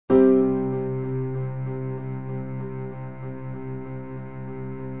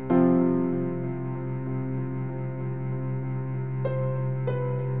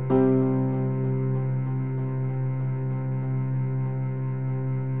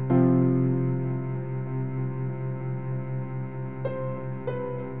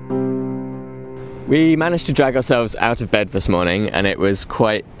We managed to drag ourselves out of bed this morning, and it was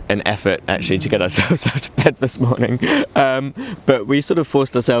quite an effort actually to get ourselves out of bed this morning. But we sort of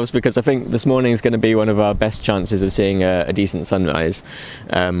forced ourselves because I think this morning is going to be one of our best chances of seeing a decent sunrise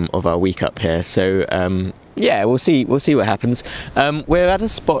of our week up here. So yeah, we'll see what happens. We're at a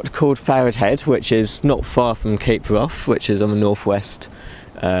spot called Faraid Head, which is not far from Cape Wrath, which is on the northwest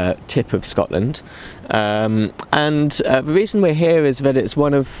tip of Scotland. And the reason we're here is that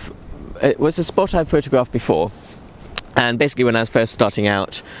it was a spot I've photographed before. And basically when I was first starting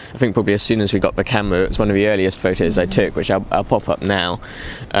out, I think probably as soon as we got the camera, it was one of the earliest photos I took, which I'll pop up now.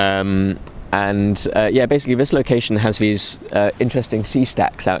 Yeah, basically this location has these interesting sea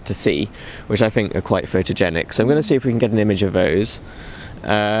stacks out to sea, which I think are quite photogenic. So I'm going to see if we can get an image of those.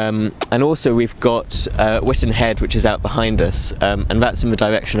 And also we've got Faraid Head, which is out behind us, and that's in the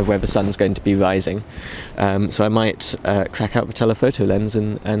direction of where the sun's going to be rising. So I might crack out the telephoto lens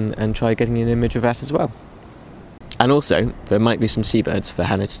and try getting an image of that as well. And also, there might be some seabirds for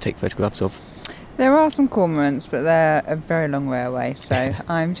Hannah to take photographs of. There are some cormorants, but they're a very long way away, so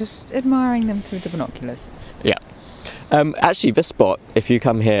I'm just admiring them through the binoculars. Yeah. Actually, this spot, if you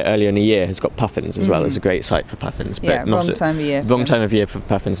come here earlier in the year, has got puffins as well. It's a great site for puffins. But yeah, not wrong time of year. Wrong time of year for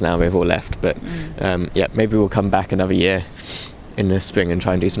puffins now, they've all left. But yeah, maybe we'll come back another year in the spring and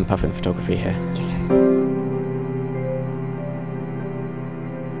try and do some puffin photography here. Yeah.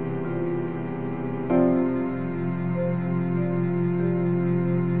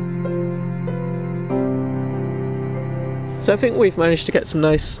 So I think we've managed to get some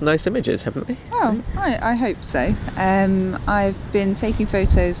nice images, haven't we? Oh, I hope so. I've been taking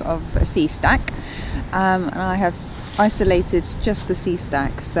photos of a sea stack, and I have isolated just the sea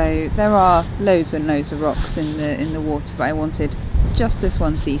stack. So there are loads and loads of rocks in the water, but I wanted just this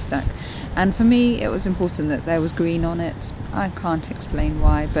one sea stack. And for me, it was important that there was green on it. I can't explain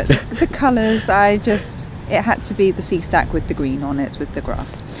why, but the colours, it had to be the sea stack with the green on it, with the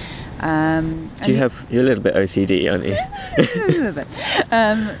grass. You're a little bit OCD, aren't you? A little bit.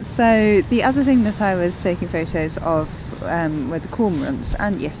 So the other thing that I was taking photos of were the cormorants,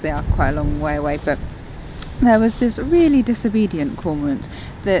 and yes, they are quite a long way away, but there was this really disobedient cormorant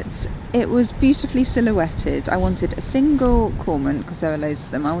that it was beautifully silhouetted. I wanted a single cormorant, because there were loads of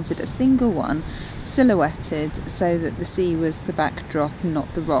them. I wanted a single one silhouetted so that the sea was the backdrop,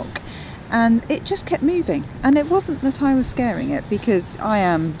 not the rock. And it just kept moving, and it wasn't that I was scaring it, because I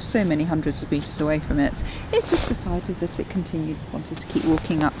am so many hundreds of metres away from it. It just decided that it wanted to keep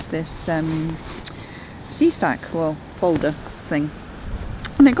walking up this sea stack, well, boulder thing.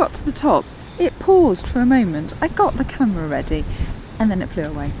 And it got to the top, it paused for a moment, I got the camera ready, and then it flew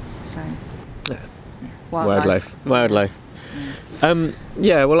away. So, yeah. Wildlife.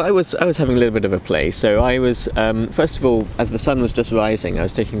 Yeah, well, I was having a little bit of a play. So I was first of all, as the sun was just rising, I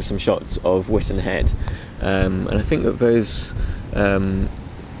was taking some shots of Faraid Head, and I think that those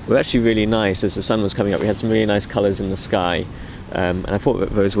were actually really nice. As the sun was coming up, we had some really nice colours in the sky, and I thought that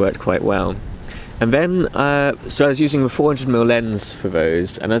those worked quite well. And then, so I was using the 400mm lens for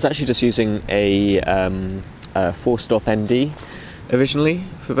those, and I was actually just using a 4-stop ND originally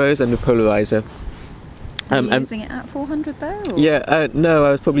for those, and a polarizer. Are you using it at 400 though? Or? Yeah, no,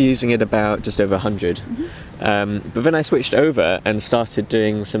 I was probably using it about just over 100. But then I switched over and started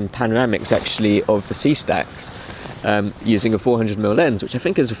doing some panoramics actually of the sea stacks using a 400mm lens, which I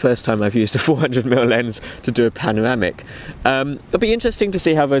think is the first time I've used a 400mm lens to do a panoramic. It'll be interesting to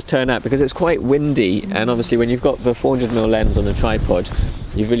see how those turn out, because it's quite windy, and obviously when you've got the 400mm lens on a tripod,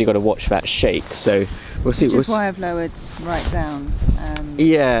 you've really got to watch that shake. So we'll see. Which is why I've lowered right down.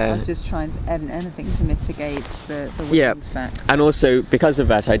 Yeah. I was just trying to add anything to mitigate the wind factor. And also because of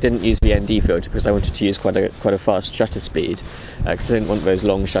that, I didn't use the ND filter, because I wanted to use quite a fast shutter speed, because I didn't want those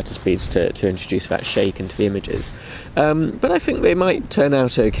long shutter speeds to introduce that shake into the images. But I think they might turn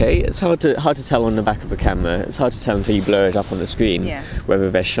out okay. It's hard to tell on the back of the camera. It's hard to tell until you blur it up on the screen whether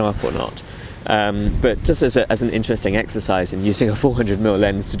they're sharp or not. But just as an interesting exercise in using a 400mm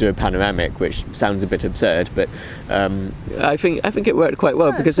lens to do a panoramic, which sounds a bit absurd, but I think it worked quite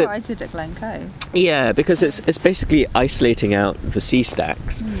well, because that's what I did at Balnakeil. Yeah, because it's basically isolating out the sea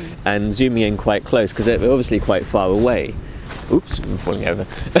stacks and zooming in quite close, because they're obviously quite far away. Oops, I'm falling over.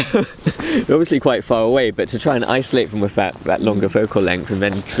 They're obviously quite far away, but to try and isolate them with that longer focal length and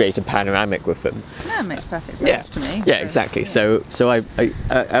then create a panoramic with them. That makes perfect sense to me. Yeah, exactly. Yeah. So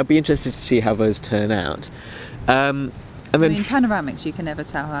I'll be interested to see how those turn out. I mean, panoramics, you can never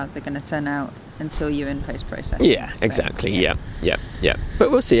tell how they're going to turn out until you're in post-processing. Yeah, exactly. Yeah.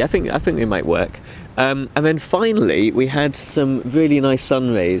 But we'll see. I think we might work. And then finally, we had some really nice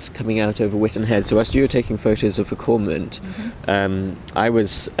sun rays coming out over Whitton Head. So whilst you were taking photos of the cormorant, I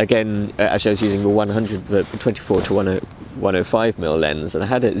was again actually I was using the 24 to 105 mm lens, and I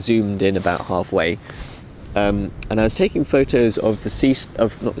had it zoomed in about halfway. And I was taking photos of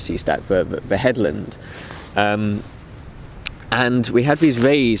the headland. And we had these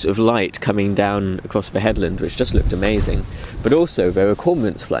rays of light coming down across the headland, which just looked amazing. But also there were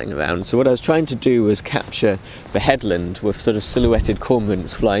cormorants flying around. So what I was trying to do was capture the headland with sort of silhouetted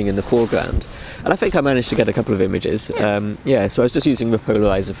cormorants flying in the foreground. And I think I managed to get a couple of images. Yeah. So I was just using the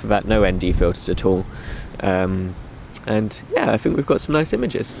polarizer for that, no ND filters at all. And yeah, I think we've got some nice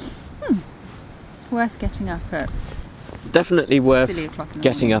images. Worth getting up at. Definitely worth silly o'clock in the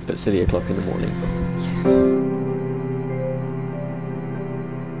getting morning. up at silly o'clock in the morning.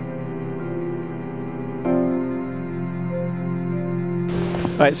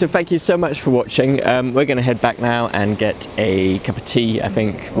 Right, so thank you so much for watching. We're going to head back now and get a cup of tea, I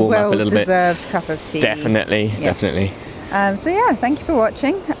think, warm up a little bit. Well-deserved cup of tea. Definitely, yes. Definitely. So yeah, thank you for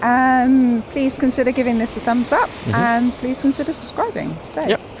watching. Please consider giving this a thumbs up and please consider subscribing. So,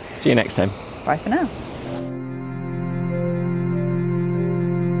 yep, see you next time. Bye for now.